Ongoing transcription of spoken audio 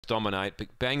dominate, but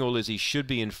Bang or Lizzie should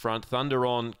be in front. Thunder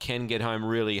On can get home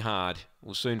really hard.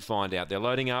 We'll soon find out. They're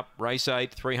loading up. Race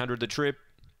 8, 300 the trip.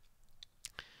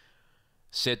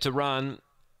 Set to run.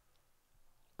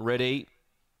 Ready.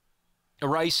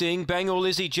 Racing. Bang or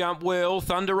Lizzie jump well.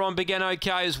 Thunder On began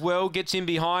okay as well. Gets in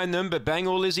behind them, but Bang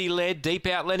or Lizzie led. Deep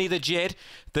out Lenny the Jet.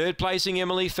 Third placing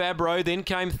Emily Fabro. Then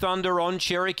came Thunder On,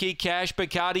 Cherokee Cash,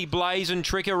 Bacardi Blaze and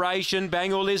Trickeration.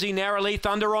 Bang or Lizzie narrowly.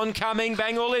 Thunder On coming.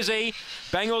 Bang or Lizzie.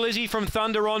 Bang or Lizzie from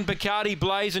Thunder On, Bacardi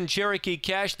Blaze and Cherokee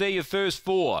Cash. They're your first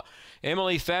four.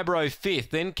 Emily Fabro fifth.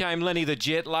 Then came Lenny the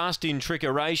Jet. Last in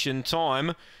Trickeration.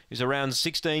 Time is around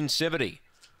 16:70.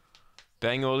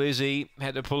 Bang or Lizzie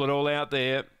had to pull it all out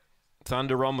there.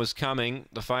 Thunder On was coming.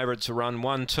 The favourite to run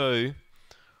 1-2.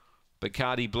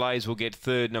 Bacardi Blaze will get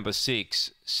third, number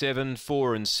 6. 7,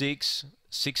 4 and 6.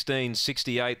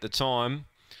 16:68 the time.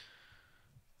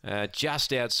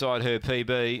 Just outside her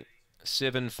PB.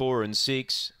 7, 4 and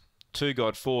 6. 2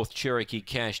 got fourth. Cherokee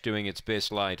Cash doing its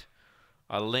best late.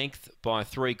 A length by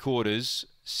 3/4.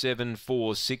 7,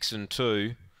 4, 6 and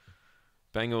 2.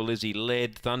 Bang or Lizzie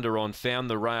led. Thunder On found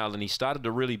the rail, and he started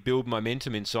to really build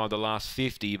momentum inside the last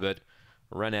 50, but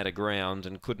ran out of ground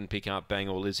and couldn't pick up Bang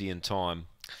or Lizzie in time.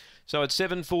 So at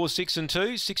 7, 4, 6 and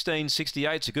 2,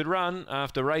 16:68's a good run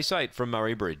after race 8 from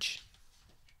Murray-Bridge.